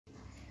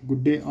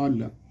Good day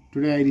all.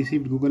 Today I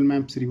received Google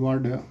Maps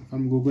reward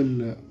from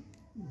Google.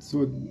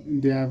 So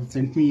they have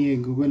sent me a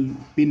Google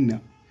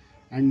pin,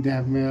 and they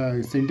have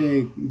sent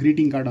a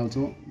greeting card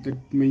also that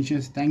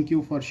mentions thank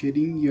you for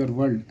sharing your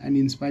world and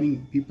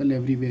inspiring people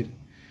everywhere.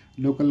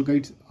 Local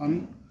guides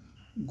on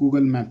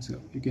Google Maps.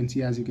 You can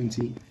see, as you can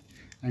see,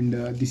 and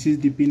this is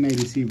the pin I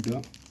received.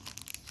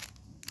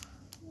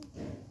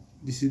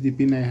 This is the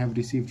pin I have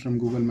received from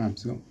Google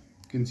Maps. You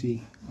can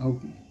see how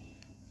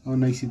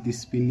nice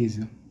this pin is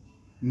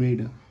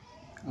made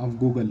of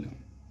Google.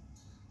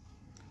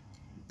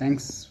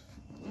 Thanks.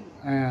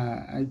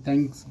 I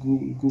thanks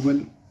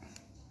Google,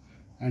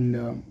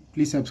 and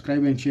please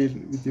subscribe and share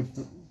with your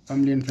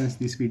family and friends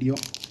this video.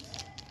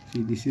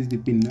 See, this is the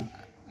pin.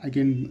 I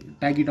can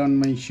tag it on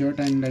my shirt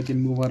and I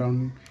can move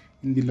around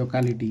in the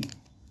locality.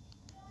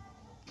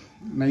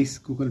 Nice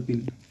Google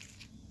pin.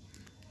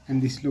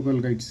 And this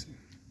local guides,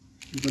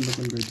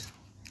 local guides.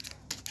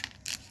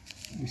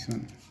 This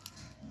one.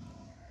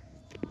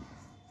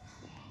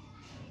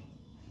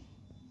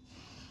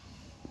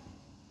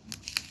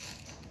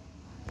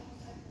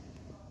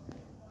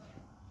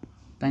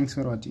 Thanks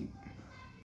for watching.